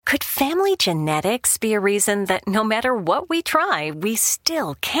Could family genetics be a reason that no matter what we try, we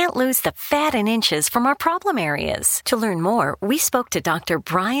still can't lose the fat and inches from our problem areas? To learn more, we spoke to Dr.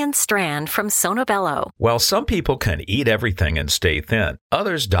 Brian Strand from Sonobello. While some people can eat everything and stay thin,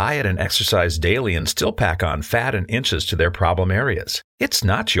 others diet and exercise daily and still pack on fat and inches to their problem areas. It's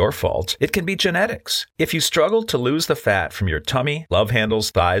not your fault. It can be genetics. If you struggle to lose the fat from your tummy, love handles,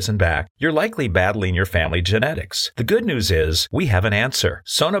 thighs, and back, you're likely battling your family genetics. The good news is we have an answer.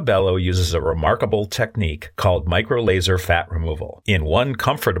 Sonobello uses a remarkable technique called microlaser fat removal. In one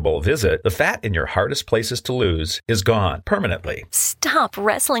comfortable visit, the fat in your hardest places to lose is gone permanently. Stop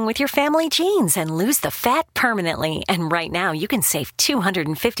wrestling with your family genes and lose the fat permanently. And right now, you can save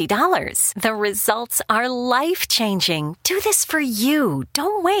 $250. The results are life-changing. Do this for you.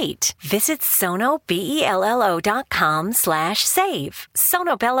 Don't wait. Visit sonobello.com/save.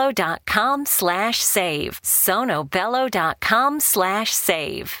 sonobello.com/save.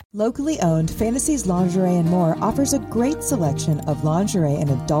 sonobello.com/save. Locally owned Fantasies Lingerie and More offers a great selection of lingerie and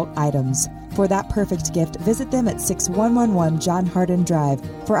adult items. For that perfect gift, visit them at 6111 John Hardin Drive.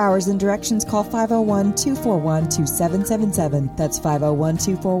 For hours and directions, call 501-241-2777. That's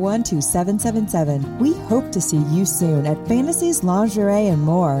 501-241-2777. We hope to see you soon at Fantasies Lingerie and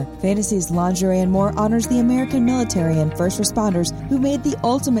More. Fantasies Lingerie and More honors the American military and first responders who made the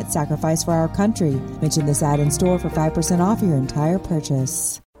ultimate sacrifice for our country. Mention this ad in store for 5% off your entire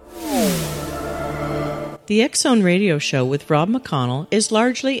purchase. The X Zone Radio Show with Rob McConnell is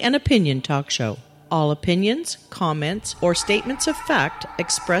largely an opinion talk show. All opinions, comments, or statements of fact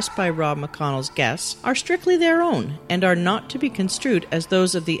expressed by Rob McConnell's guests are strictly their own and are not to be construed as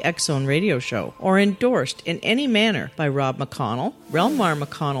those of the X Zone Radio Show or endorsed in any manner by Rob McConnell, Relmar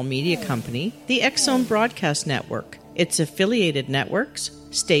McConnell Media Company, the X Zone Broadcast Network, its affiliated networks,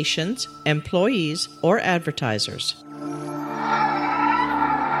 stations, employees, or advertisers.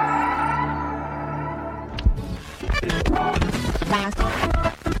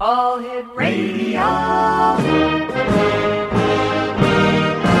 All Hit Radio.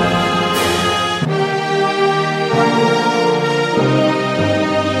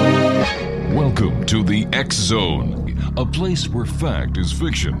 Welcome to the X Zone, a place where fact is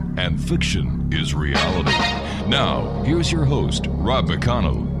fiction and fiction is reality. Now, here's your host, Rob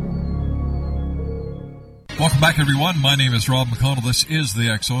McConnell. Welcome back, everyone. My name is Rob McConnell. This is the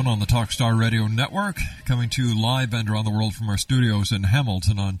X Zone on the Talkstar Radio Network, coming to you live and around the world from our studios in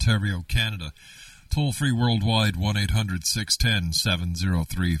Hamilton, Ontario, Canada. Toll-free worldwide,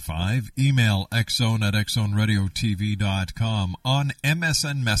 1-800-610-7035. Email xzone@xzoneradiotv.com. On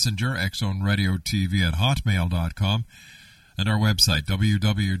MSN Messenger, xzoneradiotv@hotmail.com. And our website,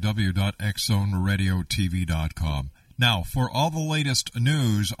 www.xzoneradiotv.com. Now, for all the latest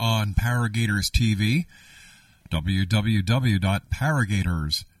news on Paragators TV,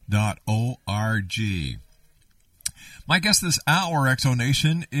 www.paragators.org. My guest this hour,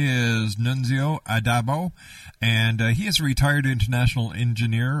 Exonation, is Nunzio Addabbo, and he is a retired international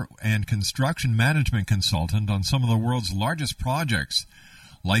engineer and construction management consultant on some of the world's largest projects.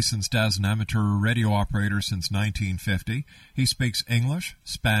 Licensed as an amateur radio operator since 1950, he speaks English,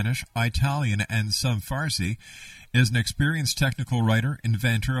 Spanish, Italian, and some Farsi, is an experienced technical writer,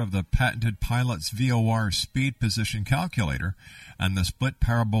 inventor of the patented Pilot's VOR speed position calculator and the split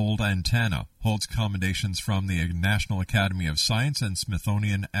paraboled antenna, holds commendations from the National Academy of Science and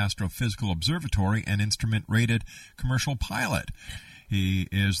Smithsonian Astrophysical Observatory, and instrument-rated commercial pilot. He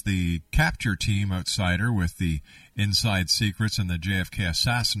is the capture team outsider with the inside secrets in the JFK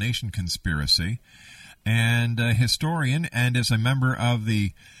assassination conspiracy, and a historian, and is a member of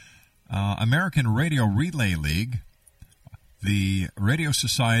the American Radio Relay League, the Radio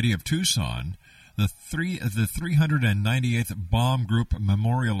Society of Tucson, the 398th Bomb Group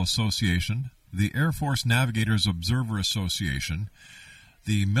Memorial Association, the Air Force Navigators Observer Association,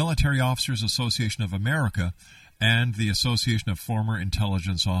 the Military Officers Association of America, and the Association of Former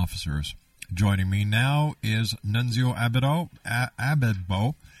Intelligence Officers. Joining me now is Nunzio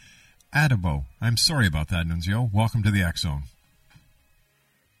Addabbo. I'm sorry about that, Nunzio. Welcome to the X Zone.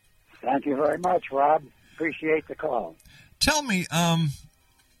 Thank you very much, Rob. Appreciate the call. Tell me,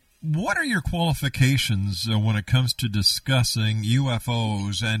 what are your qualifications when it comes to discussing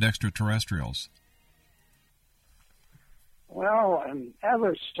UFOs and extraterrestrials? Well,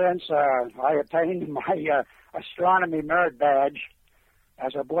 ever since I attained my astronomy merit badge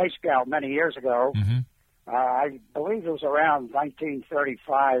as a Boy Scout many years ago, I believe it was around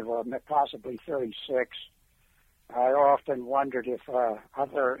 1935 or possibly 36, I often wondered if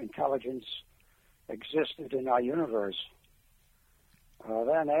other intelligence existed in our universe.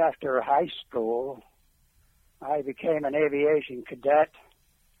 Then after high school, I became an aviation cadet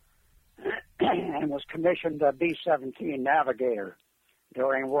and was commissioned a B-17 navigator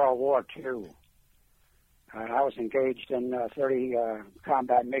during World War II. I was engaged in 30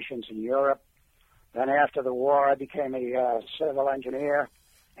 combat missions in Europe. Then after the war, I became a civil engineer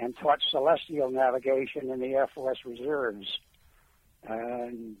and taught celestial navigation in the Air Force Reserves.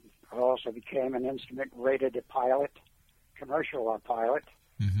 And I also became an instrument-rated pilot, commercial pilot,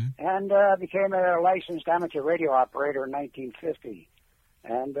 and became a licensed amateur radio operator in 1950.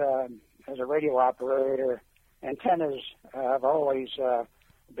 And as a radio operator, antennas have always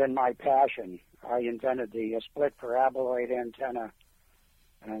been my passion. I invented the split paraboloid antenna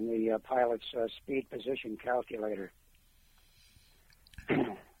and the pilot's speed position calculator.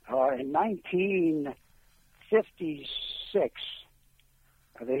 In 1956,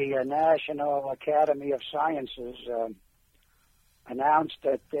 the National Academy of Sciences announced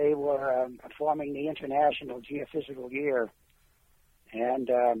that they were forming the International Geophysical Year, and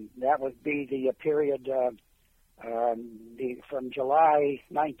that would be the period from July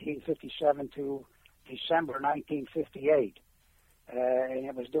 1957 to December 1958. And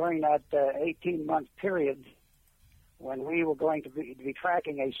it was during that 18-month period when we were going to be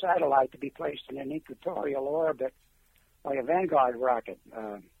tracking a satellite to be placed in an equatorial orbit by a Vanguard rocket.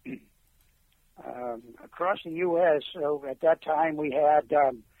 Across the U.S., so at that time we had,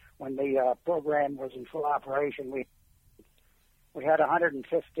 when the program was in full operation, we had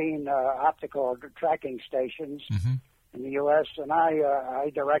 115 optical tracking stations in the U.S., and I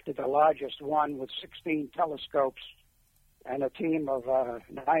directed the largest one with 16 telescopes and a team of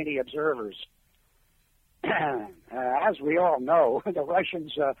 90 observers. As we all know, the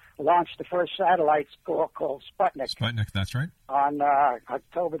Russians launched the first satellite called Sputnik. Sputnik, that's right. On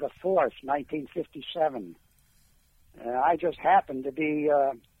October the 4th, 1957. I just happened to be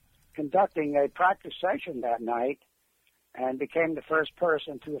conducting a practice session that night and became the first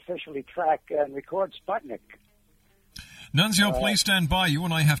person to officially track and record Sputnik. Nunzio, please stand by. You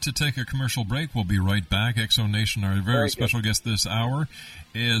and I have to take a commercial break. We'll be right back. Exonation, our very special guest this hour,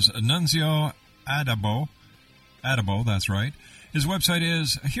 is Nunzio Addabbo. Addabbo, that's right. His website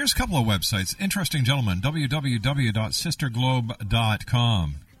is, here's a couple of websites. Interesting gentleman,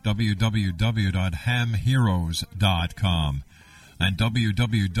 www.sisterglobe.com, www.hamheroes.com, and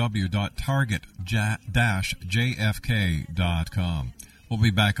www.target-jfk.com. We'll be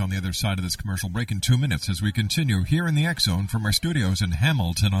back on the other side of this commercial break in 2 minutes as we continue here in the X Zone from our studios in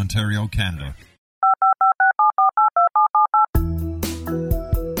Hamilton, Ontario, Canada.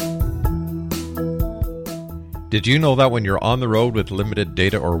 Did you know that when you're on the road with limited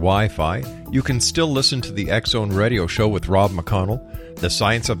data or Wi-Fi, you can still listen to the X Zone radio show with Rob McConnell, The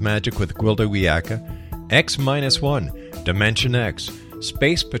Science of Magic with Gwilda Wiyaka, X-1, Dimension X,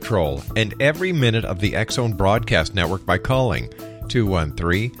 Space Patrol, and every minute of the X Zone broadcast network by calling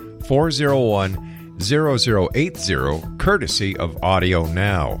 213-401-0080, courtesy of Audio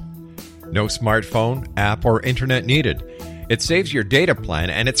Now. No smartphone, app, or internet needed. It saves your data plan,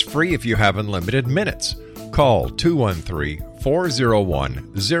 and it's free if you have unlimited minutes. Call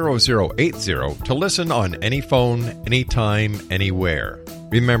 213-401-0080 to listen on any phone, anytime, anywhere.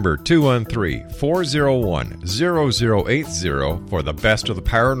 Remember, 213-401-0080 for the best of the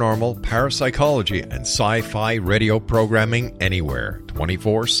paranormal, parapsychology, and sci-fi radio programming anywhere,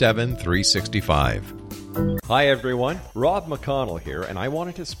 24/7, 365. Hi everyone, Rob McConnell here, and I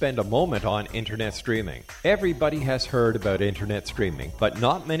wanted to spend a moment on internet streaming. Everybody has heard about internet streaming, but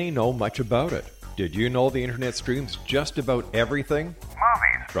not many know much about it. Did you know the internet streams just about everything?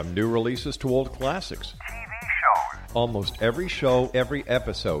 Movies. From new releases to old classics. TV shows. Almost every show, every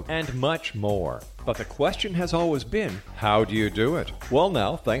episode, and much more. But the question has always been, how do you do it? Well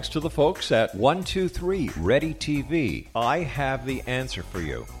now, thanks to the folks at 123 Ready TV, I have the answer for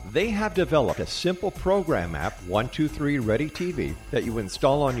you. They have developed a simple program app, 123 Ready TV, that you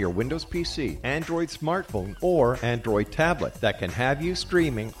install on your Windows PC, Android smartphone, or Android tablet that can have you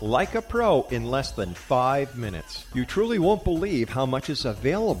streaming like a pro in less than 5 minutes. You truly won't believe how much is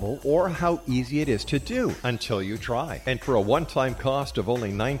available or how easy it is to do until you try. And for a one-time cost of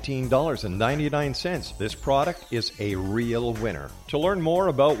only $19.99, this product is a real winner. To learn more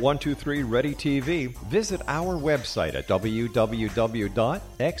about 123 Ready TV, visit our website at www.xzbn.net.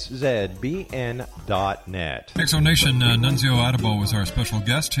 Exonation, Nunzio Addabbo was our special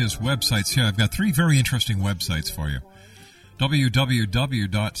guest. His websites here. I've got 3 very interesting websites for you.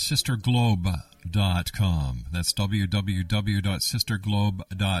 www.sisterglobe.com. That's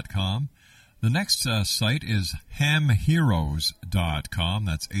www.sisterglobe.com. The next site is hamheroes.com.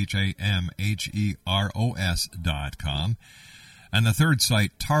 That's hamheroes.com. And the third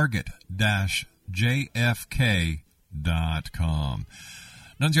site, target-jfk.com.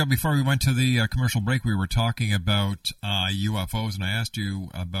 Nunzio, before we went to the commercial break, we were talking about UFOs, and I asked you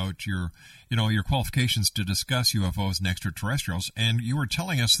about your qualifications to discuss UFOs and extraterrestrials, and you were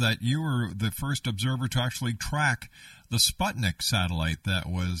telling us that you were the first observer to actually track the Sputnik satellite that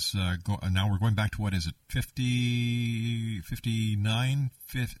was, now we're going back to, what is it, 58, 59?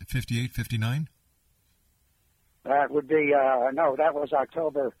 That would be, no, that was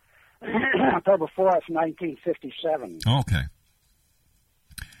October 4th, 1957. Okay.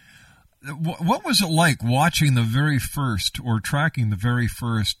 What was it like watching the very first, or tracking the very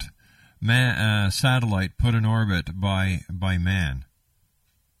first satellite put in orbit by man?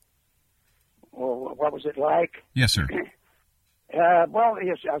 Well, what was it like? Yes, sir. Well,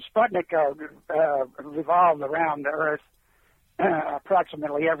 Sputnik revolved around the Earth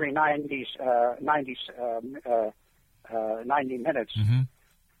approximately every 90 minutes. Mm-hmm.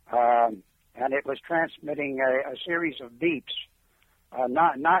 And it was transmitting a series of beeps.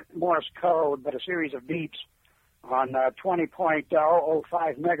 Not Morse code, but a series of beeps on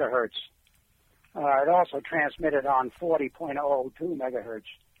 20.005 megahertz. It also transmitted on 40.02 megahertz.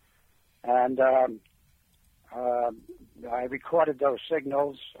 And I recorded those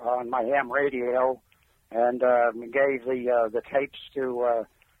signals on my ham radio and gave the tapes to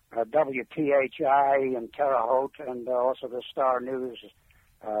WTHI in Terre Haute and also the Star News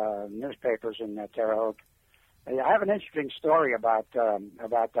newspapers in Terre Haute. I have an interesting story about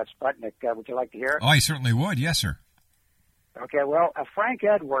that Sputnik. Would you like to hear it? Oh, I certainly would. Yes, sir. Okay. Well, Frank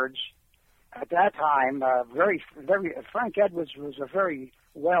Edwards, at that time, Frank Edwards was a very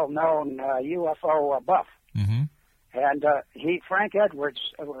well-known UFO buff, mm-hmm. and Frank Edwards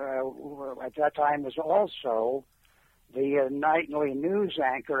at that time was also the nightly news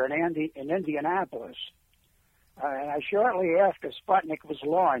anchor in Indianapolis. And shortly after Sputnik was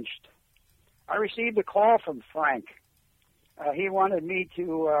launched, I received a call from Frank. He wanted me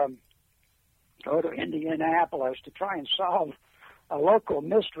to go to Indianapolis to try and solve a local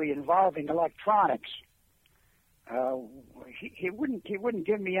mystery involving electronics. He wouldn't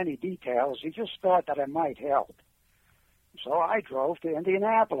give me any details. He just thought that I might help. So I drove to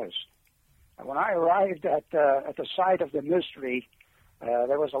Indianapolis. When I arrived at the site of the mystery,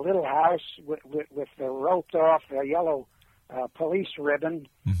 there was a little house with the roped off yellow police ribbon.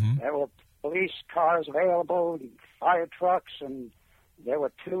 Mm-hmm. There were police cars available, fire trucks, and there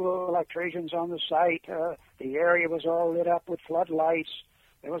were 2 electricians on the site. The area was all lit up with floodlights.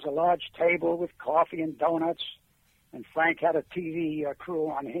 There was a large table with coffee and donuts, and Frank had a TV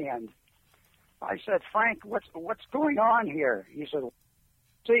crew on hand. I said, "Frank, what's going on here?" He said,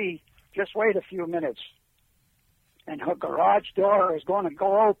 "See, just wait a few minutes, and her garage door is going to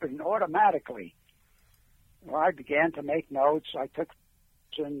go open automatically." Well, I began to make notes. I took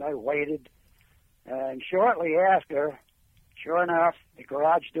and I waited, and shortly after, sure enough, the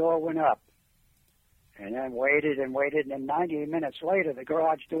garage door went up. And then waited, and then 90 minutes later, the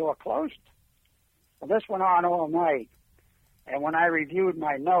garage door closed. Well, this went on all night, and when I reviewed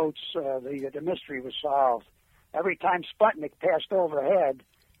my notes, the mystery was solved. Every time Sputnik passed overhead,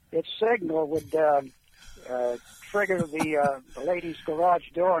 its signal would trigger the lady's garage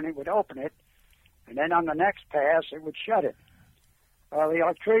door, and it would open it, and then on the next pass, it would shut it. The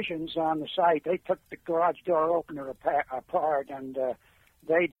electricians on the site, they took the garage door opener apart, and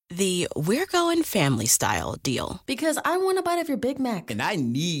they... The We're Going Family Style deal. Because I want a bite of your Big Mac. And I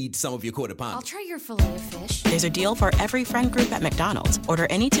need some of your Quarter Pounder. I'll try your Filet-O-Fish. There's a deal for every friend group at McDonald's. Order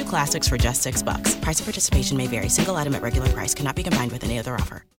any 2 classics for just $6. Price of participation may vary. Single item at regular price cannot be combined with any other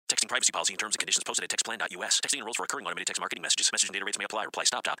offer. Texting privacy policy and terms and conditions posted at textplan.us. Texting enrolls for recurring automated text marketing messages. Message and data rates may apply. Reply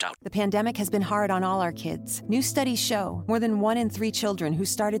stop, opt out. The pandemic has been hard on all our kids. New studies show more than 1 in 3 children who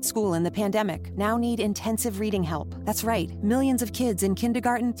started school in the pandemic now need intensive reading help. That's right. Millions of kids in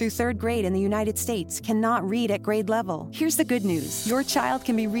kindergarten through 3rd grade in the United States cannot read at grade level. Here's the good news. Your child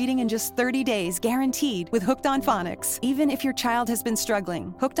can be reading in just 30 days, guaranteed, with Hooked on Phonics. Even if your child has been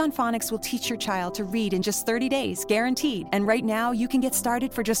struggling, Hooked on Phonics will teach your child to read in just 30 days, guaranteed. And right now, you can get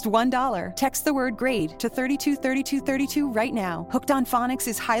started for just $1. Text the word GRADE to 323232 right now. Hooked on Phonics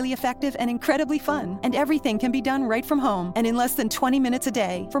is highly effective and incredibly fun. And everything can be done right from home and in less than 20 minutes a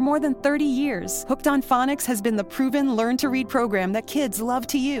day. For more than 30 years, Hooked on Phonics has been the proven learn-to-read program that kids love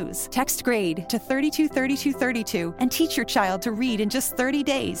to use. Text GRADE to 323232 and teach your child to read in just 30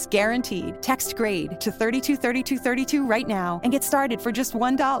 days, guaranteed. Text GRADE to 323232 right now and get started for just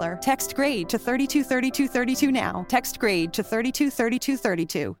 $1. Text GRADE to 323232 now. Text GRADE to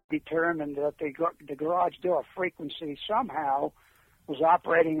 323232. Determined that the garage door frequency somehow was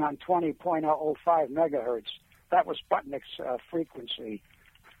operating on 20.005 megahertz. That was Sputnik's frequency.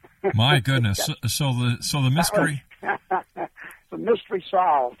 My goodness! So the mystery. the mystery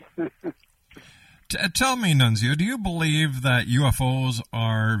solved. Tell me, Nunzio, do you believe that UFOs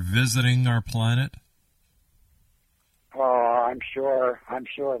are visiting our planet? Oh, I'm sure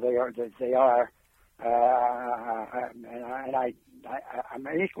they are. I'm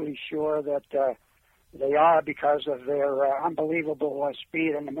equally sure that they are because of their unbelievable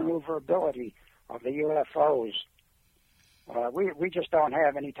speed and maneuverability of the UFOs. We just don't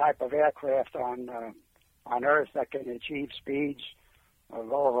have any type of aircraft on Earth that can achieve speeds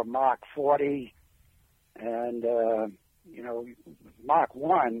of over Mach 40, and Mach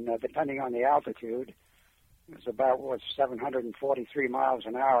 1, depending on the altitude, is about 743 miles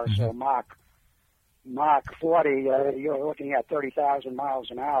an hour. Mm-hmm. So Mach 40, you're looking at 30,000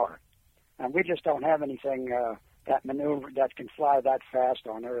 miles an hour, and we just don't have anything that can fly that fast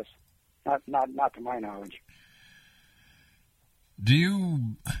on Earth. Not to my knowledge. Do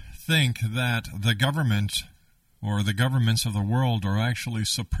you think that the government or the governments of the world are actually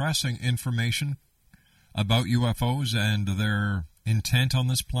suppressing information about UFOs and their intent on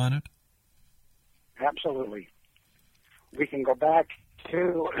this planet? Absolutely. We can go back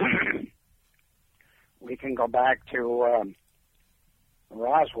to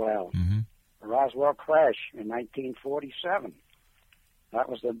Roswell. Mm-hmm. The Roswell crash in 1947. That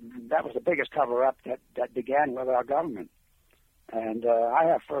was the biggest cover-up that began with our government, and I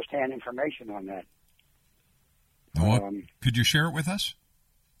have first-hand information on that. Could you share it with us?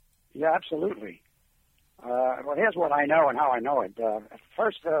 Yeah, absolutely. Well, here's what I know and how I know it.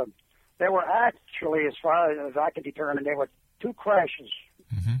 First, there were actually, as far as I could determine, there were two crashes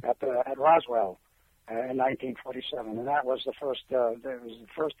at Roswell in 1947, and that was the first.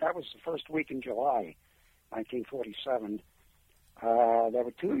 That was the first week in July, 1947. There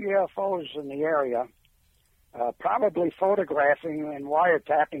were two UFOs in the area, probably photographing and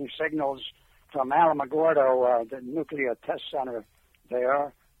wiretapping signals from Alamogordo, the nuclear test center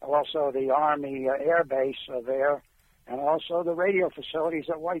there, also the Army Air Base there, and also the radio facilities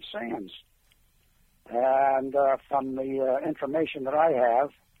at White Sands. And from the information that I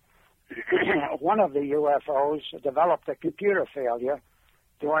have, one of the UFOs developed a computer failure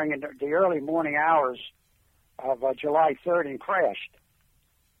during the early morning hours of July 3rd and crashed.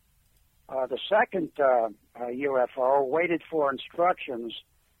 The second UFO waited for instructions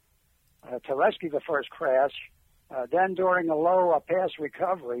to rescue the first crash. Then during a low pass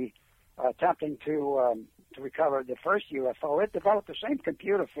recovery, attempting to recover the first UFO, it developed the same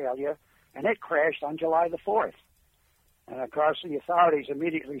computer failure, and it crashed on July the 4th. And, of course, the authorities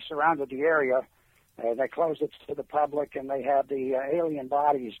immediately surrounded the area. They closed it to the public, and they had the alien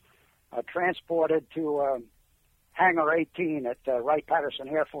bodies transported to Hangar 18 at Wright-Patterson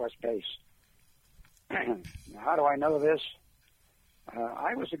Air Force Base. How do I know this?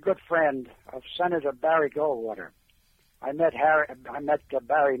 I was a good friend of Senator Barry Goldwater. I met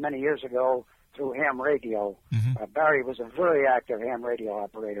Barry many years ago through ham radio. Mm-hmm. Barry was a very active ham radio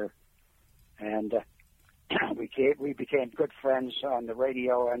operator, and we became good friends on the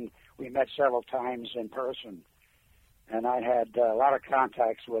radio, and we met several times in person. And I had a lot of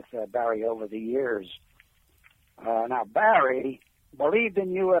contacts with Barry over the years. Now, Barry believed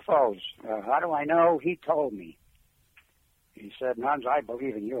in UFOs. How do I know? He told me. He said, "Nuns, I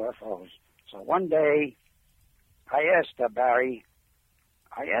believe in UFOs." So one day, I asked Barry,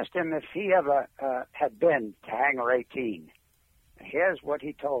 I asked him if he ever had been to Hangar 18. Here's what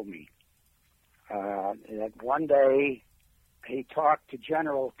he told me. That one day, he talked to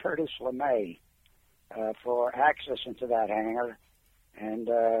General Curtis LeMay for access into that hangar, and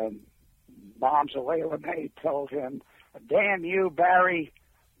bombs away LeMay told him, "Damn you, Barry,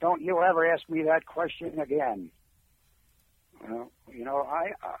 don't you ever ask me that question again."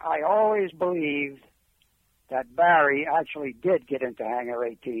 I always believed that Barry actually did get into Hangar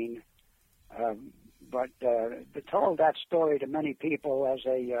 18, but told that story to many people as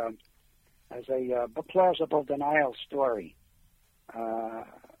a plausible denial story.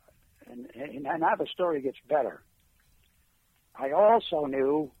 And now the story gets better. I also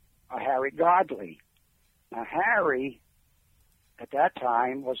knew Harry Godley. Now, Harry, at that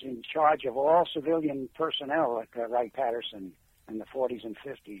time, was in charge of all civilian personnel at Wright-Patterson in the 40s and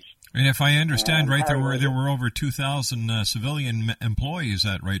 50s. And if I understand right, there were over 2,000 civilian employees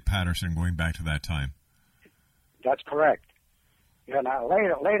at Wright-Patterson going back to that time. That's correct. Yeah. Now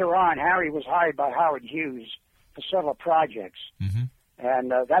later on, Harry was hired by Howard Hughes for several projects, mm-hmm.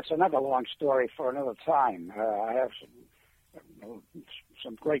 and that's another long story for another time. I have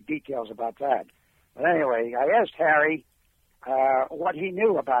some great details about that. But anyway, I asked Harry what he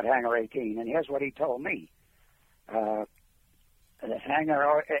knew about Hangar 18, and here's what he told me.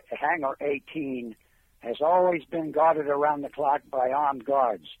 Hangar 18 has always been guarded around the clock by armed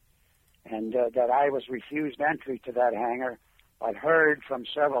guards, and that I was refused entry to that hangar, but heard from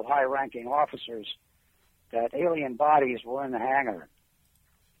several high-ranking officers that alien bodies were in the hangar.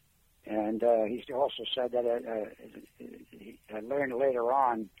 And he also said that I learned later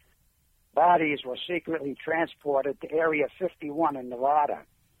on, bodies were secretly transported to Area 51 in Nevada.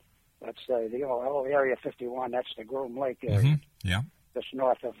 That's the old Area 51. That's the Groom Lake area. Mm-hmm. Yeah. Just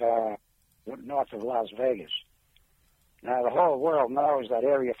north of Las Vegas. Now, the whole world knows that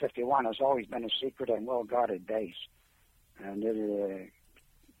Area 51 has always been a secret and well-guarded base. And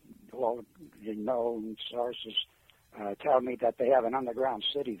known sources tell me that they have an underground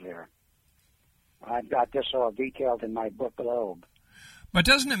city there. I've got this all detailed in my book, Globe. But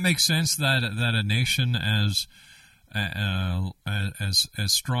doesn't it make sense that a nation as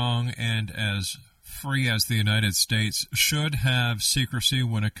strong and as free as the United States should have secrecy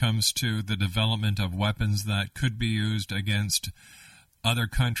when it comes to the development of weapons that could be used against other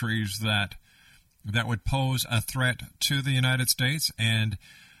countries that would pose a threat to the United States? And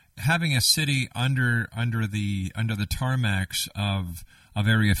having a city under the tarmacs of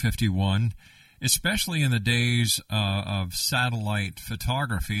Area 51, especially in the days of satellite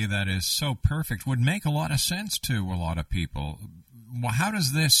photography that is so perfect, would make a lot of sense to a lot of people. Well, how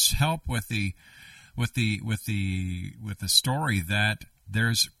does this help with the story that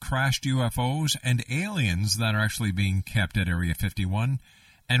there's crashed UFOs and aliens that are actually being kept at Area 51?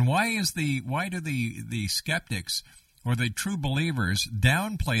 And why do the skeptics or the true believers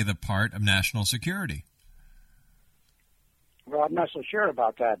downplay the part of national security? Well, I'm not so sure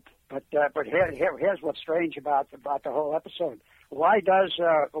about that. But here's what's strange about the whole episode. Why does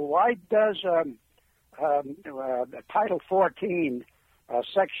Title 14,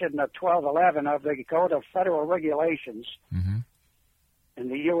 Section 1211 of the Code of Federal Regulations in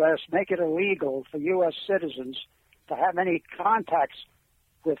the U.S. make it illegal for U.S. citizens to have any contacts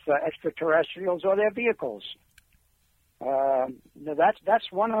with extraterrestrials or their vehicles?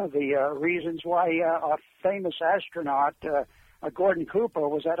 That's one of the reasons why a famous astronaut, Gordon Cooper,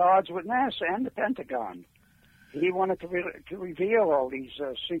 was at odds with NASA and the Pentagon. He wanted to reveal all these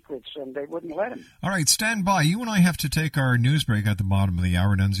secrets, and they wouldn't let him. All right, stand by. You and I have to take our news break at the bottom of the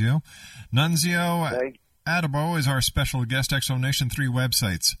hour, Nunzio. Nunzio Addabbo is our special guest. Exonation 3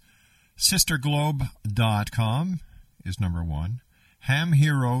 websites. SisterGlobe.com is number 1.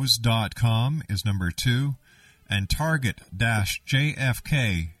 HamHeroes.com is number 2. And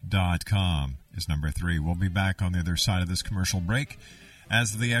Target-JFK.com is number 3. We'll be back on the other side of this commercial break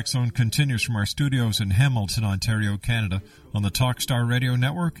as the X Zone continues from our studios in Hamilton, Ontario, Canada, on the Talkstar Radio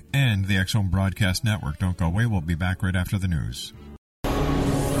Network and the X Zone Broadcast Network. Don't go away. We'll be back right after the news.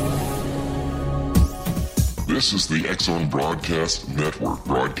 This is the X Zone Broadcast Network,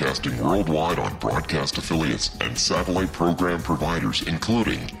 broadcasting worldwide on broadcast affiliates and satellite program providers,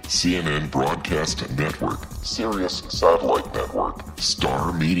 including CNN Broadcast Network, Sirius Satellite Network,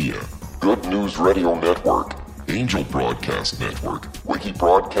 Star Media, Good News Radio Network, Angel Broadcast Network, Wiki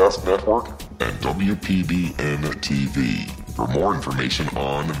Broadcast Network, and WPBN TV. For more information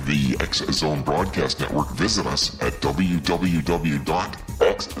on the X Zone Broadcast Network, visit us at www.xzbn.net.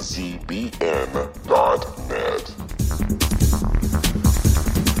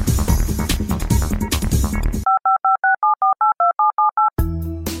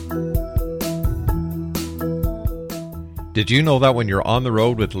 Did you know that when you're on the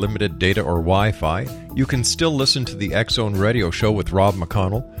road with limited data or Wi-Fi, you can still listen to the X Zone Radio Show with Rob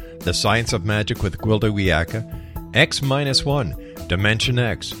McConnell, The Science of Magic with Gwilda Wiyaka, X-1, Dimension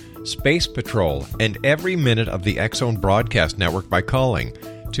X, Space Patrol, and every minute of the X Zone Broadcast Network by calling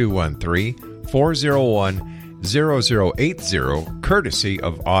 213-401-0080, courtesy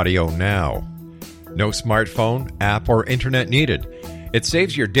of Audio Now. No smartphone, app, or internet needed. It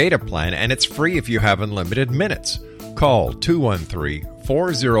saves your data plan, and it's free if you have unlimited minutes. Call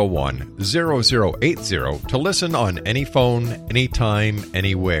 213-401-0080 to listen on any phone, anytime,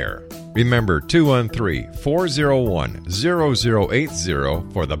 anywhere. Remember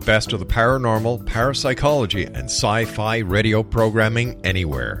 213-401-0080 for the best of the paranormal, parapsychology, and sci-fi radio programming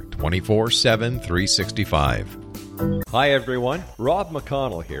anywhere, 24/7, 365. Hi everyone, Rob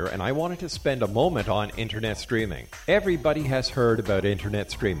McConnell here, and I wanted to spend a moment on internet streaming. Everybody has heard about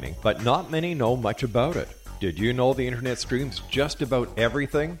internet streaming, but not many know much about it. Did you know the internet streams just about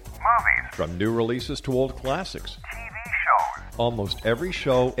everything? Movies. From new releases to old classics. TV shows. Almost every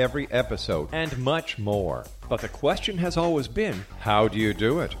show, every episode, and much more. But the question has always been, how do you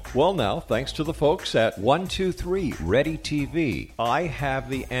do it? Well, now, thanks to the folks at 123 Ready TV, I have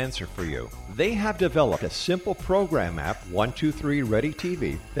the answer for you. They have developed a simple program app, 123 Ready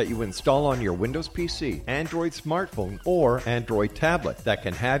TV, that you install on your Windows PC, Android smartphone, or Android tablet that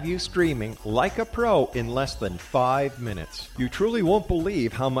can have you streaming like a pro in less than 5 minutes. You truly won't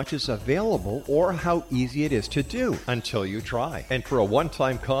believe how much is available or how easy it is to do until you try. And for a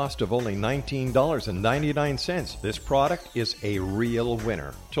one-time cost of only $19.99, this product is a real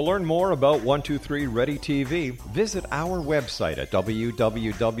winner. To learn more about 123 Ready TV, visit our website at www.xzbn.net.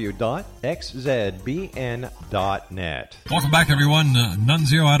 Welcome back, everyone.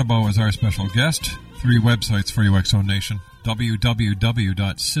 Nunzio Addabbo is our special guest. 3 websites for you, X-Zone Nation.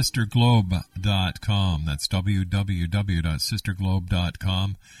 www.sisterglobe.com. That's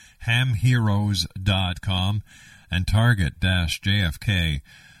www.sisterglobe.com. hamheroes.com and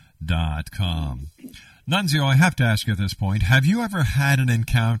target-jfk.com. Nunzio, I have to ask you at this point, have you ever had an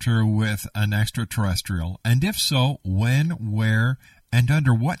encounter with an extraterrestrial? And if so, when, where, and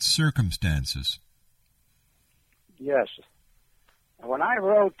under what circumstances? Yes. When I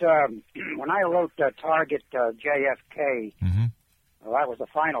wrote Target JFK, well, that was the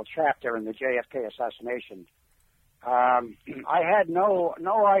final chapter in the JFK assassination. I had no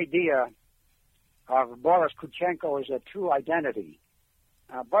idea of Boris Kuchenko as a true identity.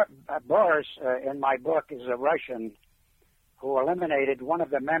 But Boris, in my book, is a Russian who eliminated one of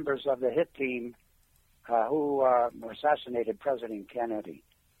the members of the hit team who assassinated President Kennedy.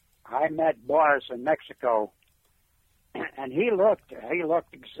 I met Boris in Mexico, and he looked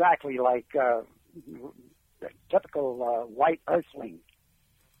exactly like a typical white earthling.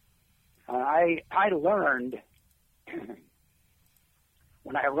 I learned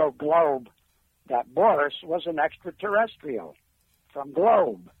when I wrote Globe that Boris was an extraterrestrial from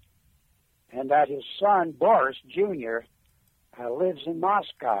Globe, and that his son, Boris Jr., lives in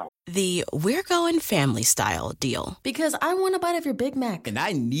Moscow. The we're going family style deal. Because I want a bite of your Big Mac. And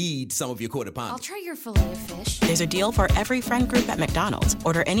I need some of your quarter pound. I'll try your filet of fish. There's a deal for every friend group at McDonald's.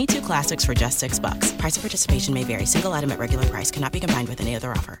 Order any 2 classics for just $6. Price of participation may vary. Single item at regular price cannot be combined with any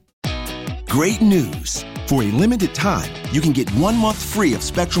other offer. Great news. For a limited time, you can get 1 month free of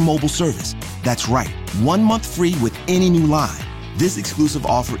Spectrum Mobile service. That's right, 1 month free with any new line. This exclusive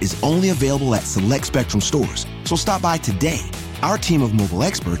offer is only available at select Spectrum stores, so stop by today. Our team of mobile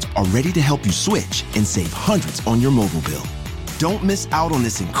experts are ready to help you switch and save hundreds on your mobile bill. Don't miss out on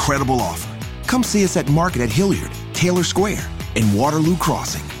this incredible offer. Come see us at Market at Hilliard, Taylor Square, and Waterloo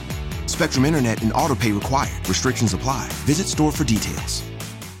Crossing. Spectrum Internet and autopay required. Restrictions apply. Visit store for details.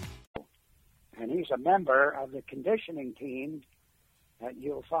 And he's a member of the conditioning team that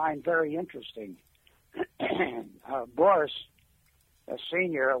you'll find very interesting. Boris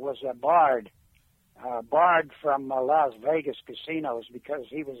Sr. was barred from Las Vegas casinos because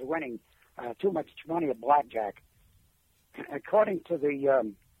he was winning too much money at blackjack. According to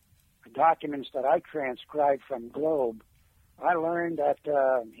the documents that I transcribed from Globe, I learned that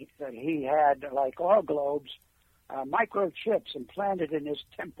he had, like all globes, microchips implanted in his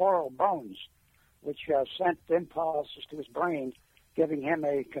temporal bones, which sent impulses to his brain, giving him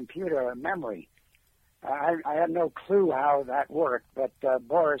a computer memory. I had no clue how that worked, but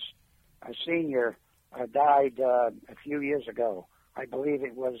Boris Sr. Died a few years ago. I believe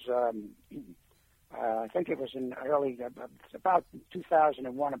it was, I think it was in early, about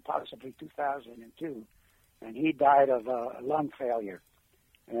 2001 and possibly 2002. And he died of lung failure.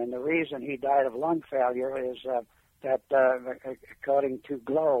 And the reason he died of lung failure is that, according to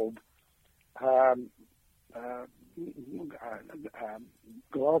Globe, the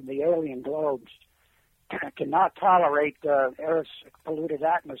alien globes cannot tolerate Earth's polluted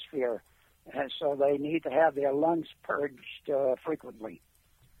atmosphere, and so they need to have their lungs purged frequently.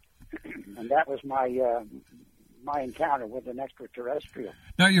 And that was my encounter with an extraterrestrial.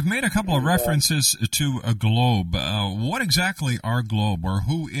 Now, you've made a couple of references to a globe. What exactly are globe, or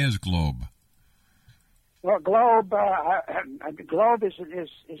who is globe? Well, Globe Globe is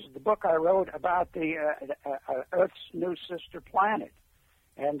the book I wrote about the Earth's new sister planet,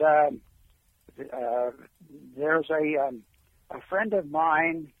 and there's a friend of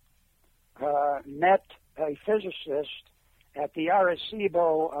mine met a physicist at the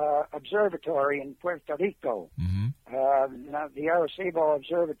Arecibo Observatory in Puerto Rico. Now, the Arecibo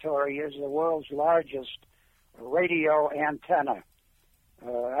Observatory is the world's largest radio antenna.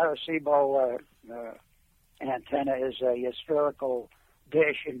 Arecibo antenna is a spherical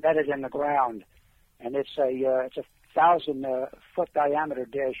dish embedded in the ground, and it's a 1,000-foot diameter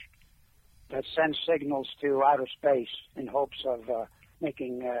dish that sends signals to outer space in hopes of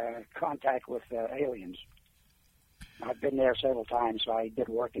making contact with aliens. I've been there several times. So I did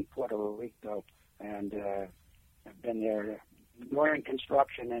work in Puerto Rico, and I've been there during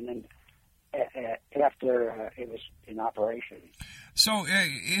construction and then after it was in operation. So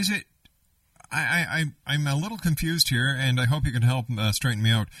is it? I'm a little confused here, and I hope you can help straighten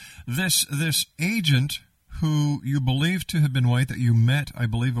me out. This agent who you believe to have been white that you met, I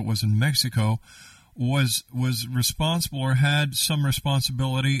believe it was in Mexico, was responsible or had some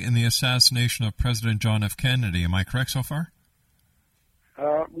responsibility in the assassination of President John F. Kennedy. Am I correct so far?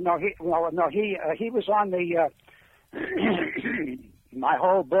 No, he was on the my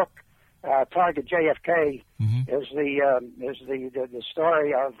whole book, Target JFK, is the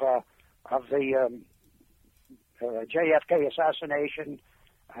story of the JFK assassination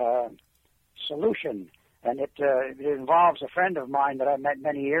solution, and it involves a friend of mine that I met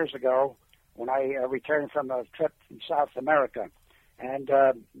many years ago when I returned from a trip in South America, and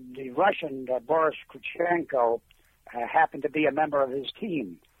the Russian Boris Kuchenko happened to be a member of his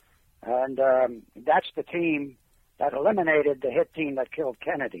team, and that's the team that eliminated the hit team that killed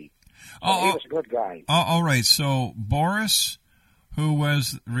Kennedy. So he was a good guy. All right, so Boris, who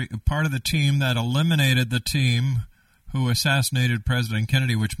was part of the team that eliminated the team who assassinated President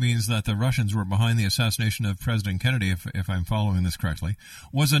Kennedy, which means that the Russians were behind the assassination of President Kennedy, if I'm following this correctly,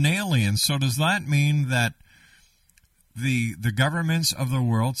 was an alien. So does that mean that the governments of the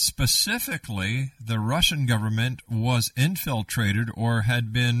world, specifically the Russian government, was infiltrated or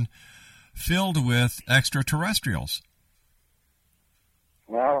had been filled with extraterrestrials?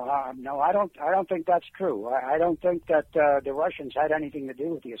 Well, no, I don't think that's true. I don't think that the Russians had anything to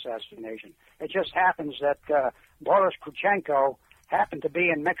do with the assassination. It just happens that Boris Kuchenko happened to be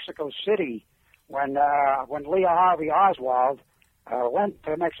in Mexico City when Lee Harvey Oswald went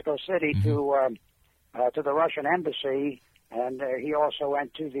to Mexico City to the Russian embassy, and he also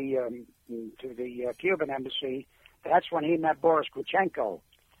went to the Cuban embassy. That's when he met Boris Kuchenko,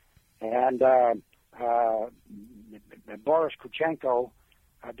 and Boris Kuchenko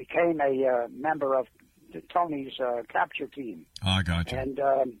became a member of Tony's capture team. I got you. And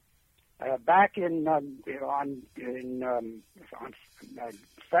back on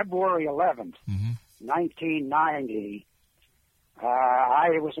February 11th, 1990,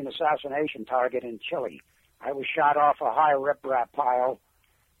 I was an assassination target in Chile. I was shot off a high riprap pile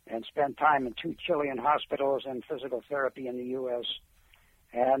and spent time in 2 Chilean hospitals and physical therapy in the U.S.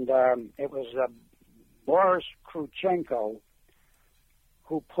 And it was Boris Kuchenko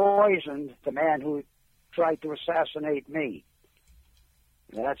who poisoned the man who tried to assassinate me.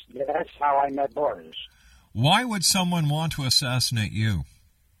 That's how I met Boris. Why would someone want to assassinate you?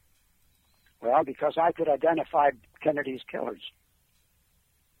 Well, because I could identify Kennedy's killers.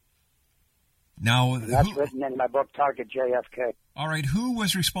 Now, and that's written in my book, Target JFK. All right, who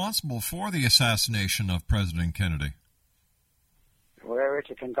was responsible for the assassination of President Kennedy? Well, it's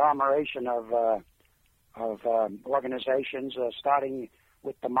a conglomeration of organizations, starting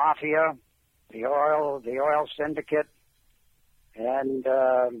with the mafia, the oil syndicate, and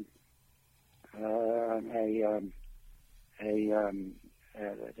a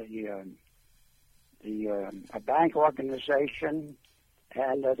bank organization,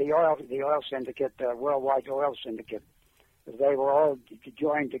 and the oil syndicate, worldwide oil syndicate. They were all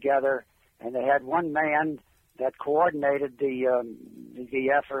joined together, and they had one man that coordinated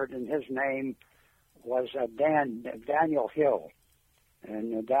the effort, and his name was Daniel Hill.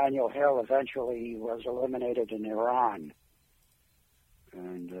 And Daniel Hill eventually was eliminated in Iran.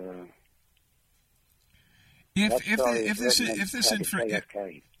 And if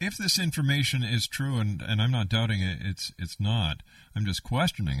this information is true, and I'm not doubting it, it's not. I'm just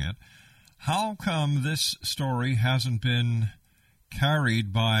questioning it. How come this story hasn't been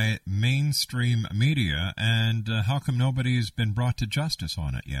carried by mainstream media, and how come nobody's been brought to justice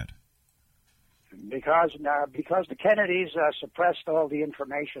on it yet? Because the Kennedys suppressed all the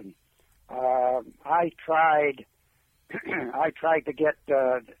information. I tried to get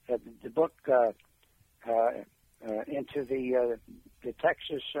the book into the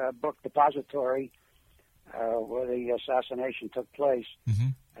Texas Book Depository where the assassination took place,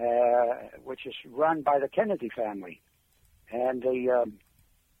 which is run by the Kennedy family, and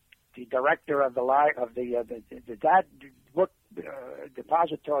the director of that book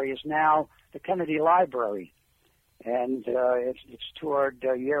depository is now the Kennedy Library, and it's toured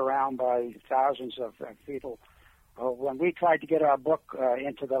year-round by thousands of people. When we tried to get our book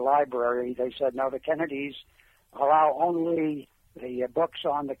into the library, they said, no, the Kennedys allow only the books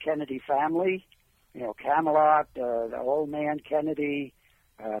on the Kennedy family, Camelot, the old man Kennedy,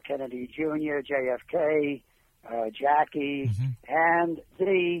 Kennedy Jr., JFK, Jackie, and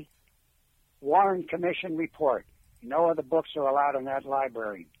the Warren Commission report. No other books are allowed in that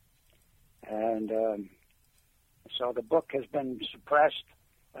library. And so the book has been suppressed,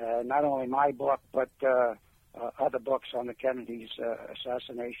 not only my book, but other books on the Kennedy's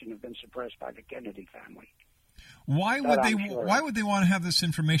assassination have been suppressed by the Kennedy family. Why would they want to have this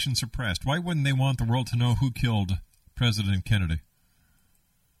information suppressed? Why wouldn't they want the world to know who killed President Kennedy?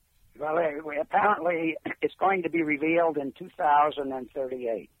 Well, apparently it's going to be revealed in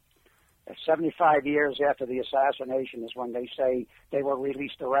 2038. 75 years after the assassination is when they say they will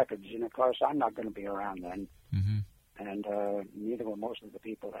release the records. And, of course, I'm not going to be around then. Mm-hmm. And neither will most of the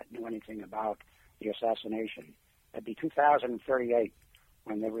people that knew anything about the assassination. It'd be 2038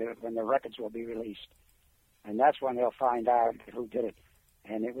 when the records will be released. And that's when they'll find out who did it.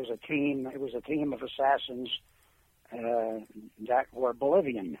 And it was a team of assassins that were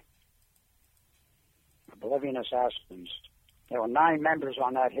Bolivian assassins. There were 9 members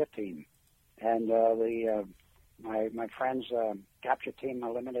on that hit team, and my friend's capture team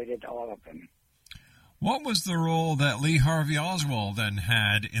eliminated all of them. What was the role that Lee Harvey Oswald then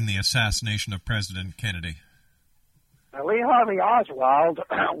had in the assassination of President Kennedy? Lee Harvey Oswald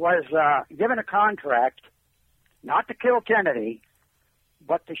was given a contract not to kill Kennedy,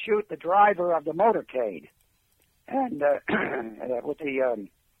 but to shoot the driver of the motorcade, and with the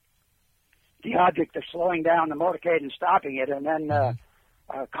object of slowing down the motorcade and stopping it. And then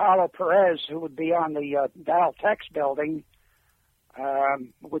Carlo Perez, who would be on the Dow Tex building,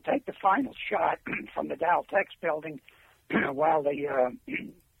 would take the final shot from the Dow Tex building while the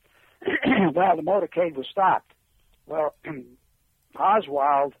motorcade was stopped. Well,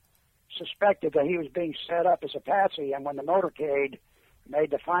 Oswald suspected that he was being set up as a patsy, and when the motorcade made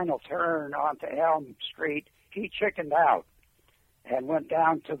the final turn onto Elm Street, he chickened out and went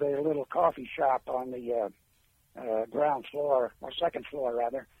down to the little coffee shop on the ground floor, or second floor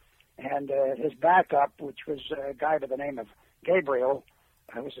rather, and his backup, which was a guy by the name of Gabriel,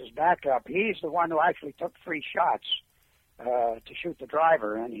 was his backup. He's the one who actually took 3 shots to shoot the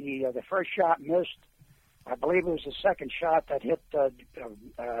driver, and the first shot missed. I believe it was the second shot that hit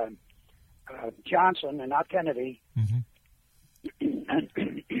Johnson and not Kennedy. Mm-hmm.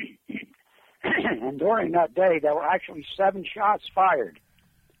 And during that day, there were actually 7 shots fired.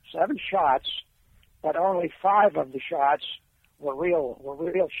 7 shots, but only 5 of the shots were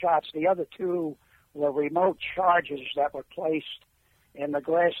real shots. The other 2 were remote charges that were placed in the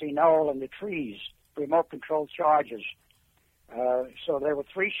grassy knoll and the trees, remote-controlled charges. So there were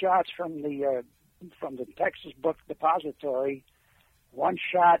 3 shots from the Texas Book Depository, 1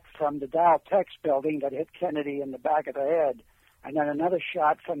 shot from the Dow Tex building that hit Kennedy in the back of the head, and then another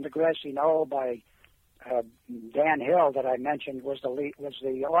shot from the grassy knoll by Dan Hill that I mentioned was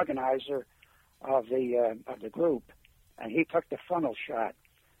the organizer of the group, and he took the frontal shot.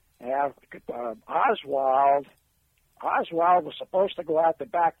 Oswald was supposed to go out the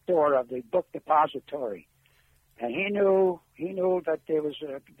back door of the book depository, and he knew that there was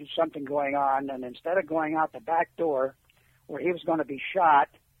something going on, and instead of going out the back door where he was going to be shot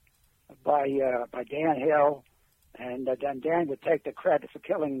by Dan Hill, and then Dan would take the credit for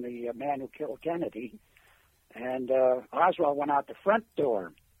killing the man who killed Kennedy, and Oswald went out the front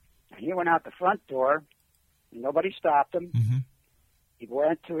door. And he went out the front door, and nobody stopped him. Mm-hmm. He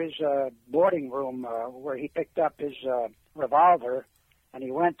went to his boarding room where he picked up his revolver, and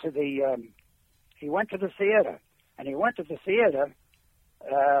he went to the theater. And he went to the theater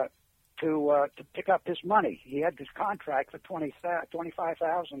to pick up his money. He had this contract for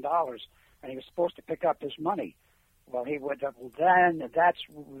 $25,000, and he was supposed to pick up his money. Well, he would. Then that's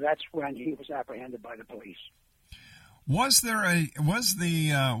when he was apprehended by the police. Was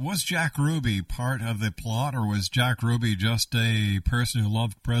Jack Ruby part of the plot, or was Jack Ruby just a person who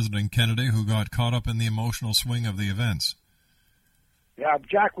loved President Kennedy who got caught up in the emotional swing of the events? Yeah,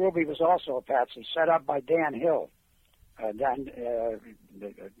 Jack Ruby was also a patsy, set up by Dan Hill. Dan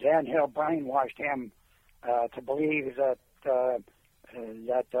Hill brainwashed him to believe that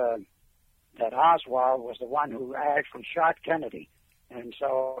Oswald was the one who actually shot Kennedy, and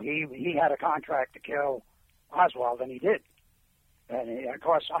so he had a contract to kill Oswald, and he did. And of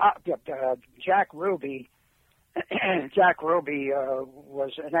course, Jack Ruby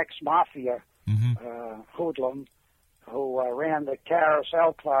was an ex-mafia hoodlum who ran the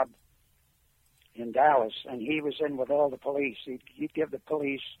Carousel Club in Dallas, and he was in with all the police. He'd give the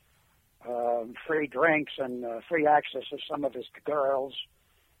police free drinks and free access to some of his girls,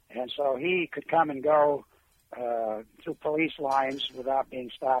 and so he could come and go through police lines without being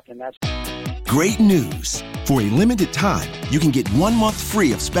stopped, and that's... Great news! For a limited time, you can get 1 month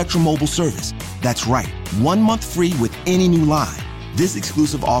free of Spectrum Mobile service. That's right, 1 month free with any new line. This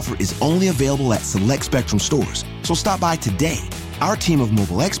exclusive offer is only available at select Spectrum stores, so So stop by today. Our team of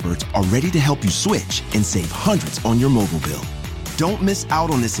mobile experts are ready to help you switch and save hundreds on your mobile bill. Don't miss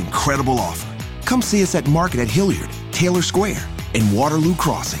out on this incredible offer. Come see us at Market at Hilliard, Taylor Square, and Waterloo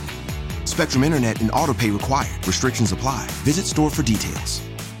Crossing. Spectrum Internet and autopay required. Restrictions apply. Visit store for details.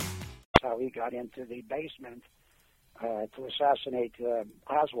 How he got into the basement to assassinate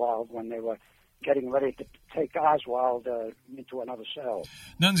Oswald when they were getting ready to take Oswald into another cell.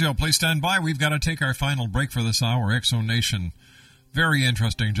 Nunzio, please stand by. We've got to take our final break for this hour. Exo Nation. Very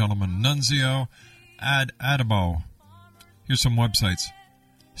interesting, gentlemen. Nunzio, Addabbo. Here's some websites.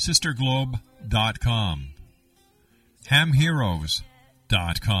 SisterGlobe.com.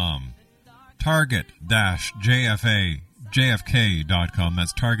 HamHeroes.com. Target-JFK.com.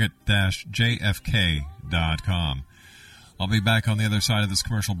 That's Target-JFK.com. I'll be back on the other side of this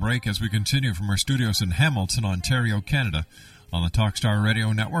commercial break as we continue from our studios in Hamilton, Ontario, Canada, on the Talkstar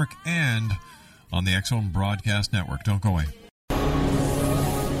Radio Network and on the X Zone Broadcast Network. Don't go away.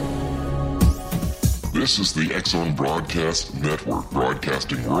 This is the X Zone Broadcast Network,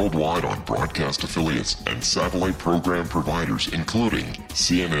 broadcasting worldwide on broadcast affiliates and satellite program providers, including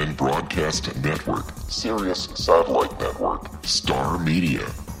CNN Broadcast Network, Sirius Satellite Network, Star Media,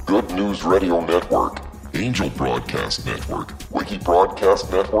 Good News Radio Network, Angel Broadcast Network, Wiki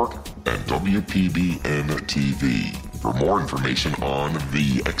Broadcast Network, and WPBN TV. For more information on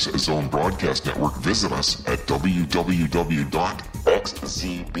the X Zone Broadcast Network, visit us at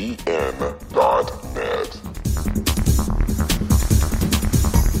www.xzbn.net.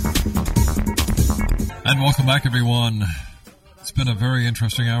 And welcome back, everyone. It's been a very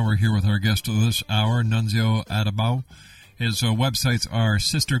interesting hour here with our guest of this hour, Nunzio Addabbo. His websites are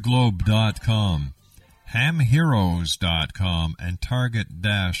sisterglobe.com, hamheroes.com, and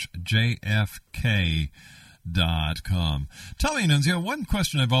target-jfk.com. Tell me, Nunzio, one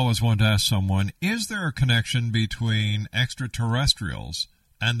question I've always wanted to ask someone, is there a connection between extraterrestrials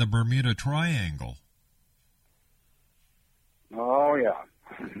and the Bermuda Triangle? Oh, yeah.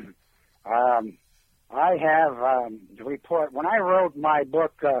 I have the report. When I wrote my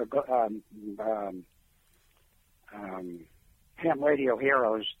book, Ham Radio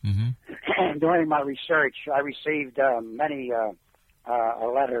Heroes, during my research, I received many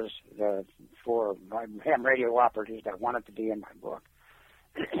letters for ham radio operators that wanted to be in my book.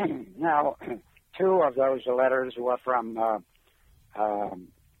 Now, two of those letters were from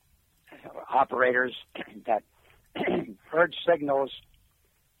operators that heard signals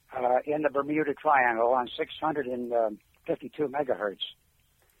in the Bermuda Triangle on 652 megahertz.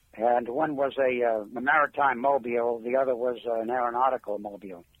 And one was a maritime mobile, the other was an aeronautical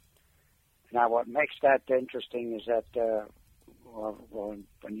mobile. Now, what makes that interesting is that,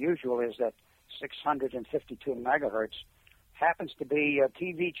 unusual, is that 652 megahertz happens to be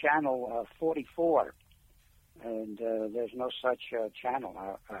TV channel 44, and there's no such channel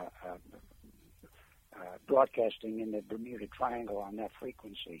broadcasting in the Bermuda Triangle on that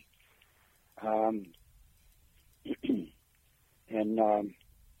frequency.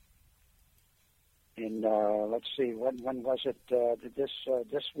 Let's see, when was it? This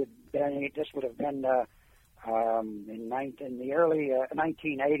would have been in the early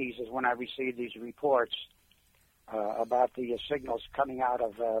 1980s is when I received these reports about the signals coming out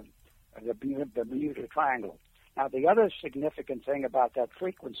of the Bermuda Triangle. Now, the other significant thing about that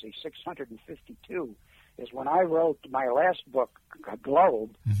frequency, 652, is when I wrote my last book,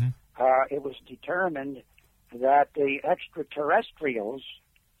 Globe, it was determined that the extraterrestrials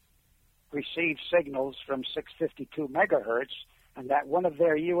received signals from 652 megahertz, and that one of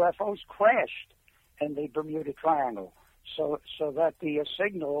their UFOs crashed in the Bermuda Triangle. So that the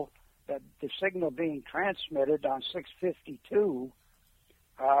signal being transmitted on 652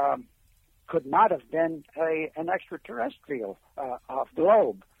 could not have been an extraterrestrial off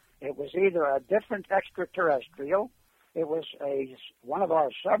Globe. It was either a different extraterrestrial, it was one of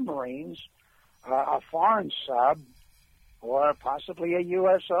our submarines, a foreign sub, or possibly a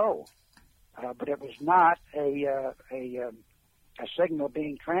USO. But it was not a signal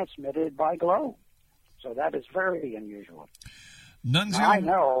being transmitted by Globe. So that is very unusual. Nunzio, I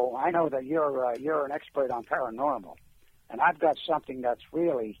know that you're an expert on paranormal, and I've got something that's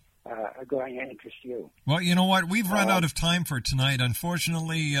really going to interest you. Well, you know what? We've run out of time for tonight,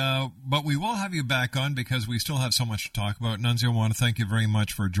 unfortunately, but we will have you back on because we still have so much to talk about. Nunzio, I want to thank you very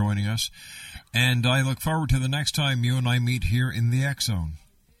much for joining us, and I look forward to the next time you and I meet here in the X Zone.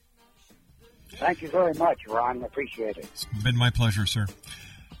 Thank you very much, Ron. Appreciate it. It's been my pleasure, sir.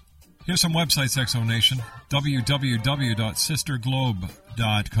 Here's some websites, Exo Nation.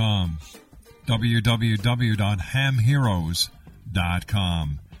 www.sisterglobe.com,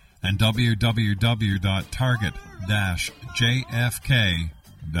 www.hamheroes.com, and www.target-jfk.com. jfk.com.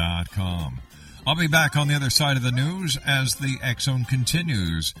 I'll be back on the other side of the news as the X Zone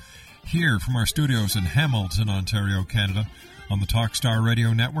continues here from our studios in Hamilton, Ontario, Canada, on the Talkstar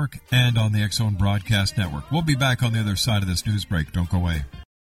Radio Network and on the X Zone Broadcast Network. We'll be back on the other side of this news break. Don't go away.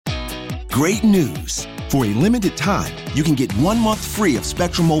 Great news! For a limited time, you can get 1 month free of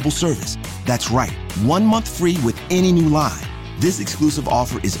Spectrum Mobile service. That's right, 1 month free with any new line. This exclusive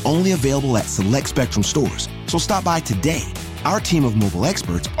offer is only available at select Spectrum stores, so stop by today. Our team of mobile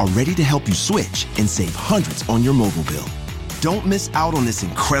experts are ready to help you switch and save hundreds on your mobile bill. Don't miss out on this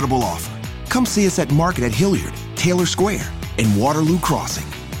incredible offer. Come see us at Market at Hilliard, Taylor Square, and Waterloo Crossing.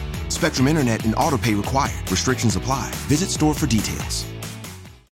 Spectrum Internet and autopay required. Restrictions apply. Visit store for details.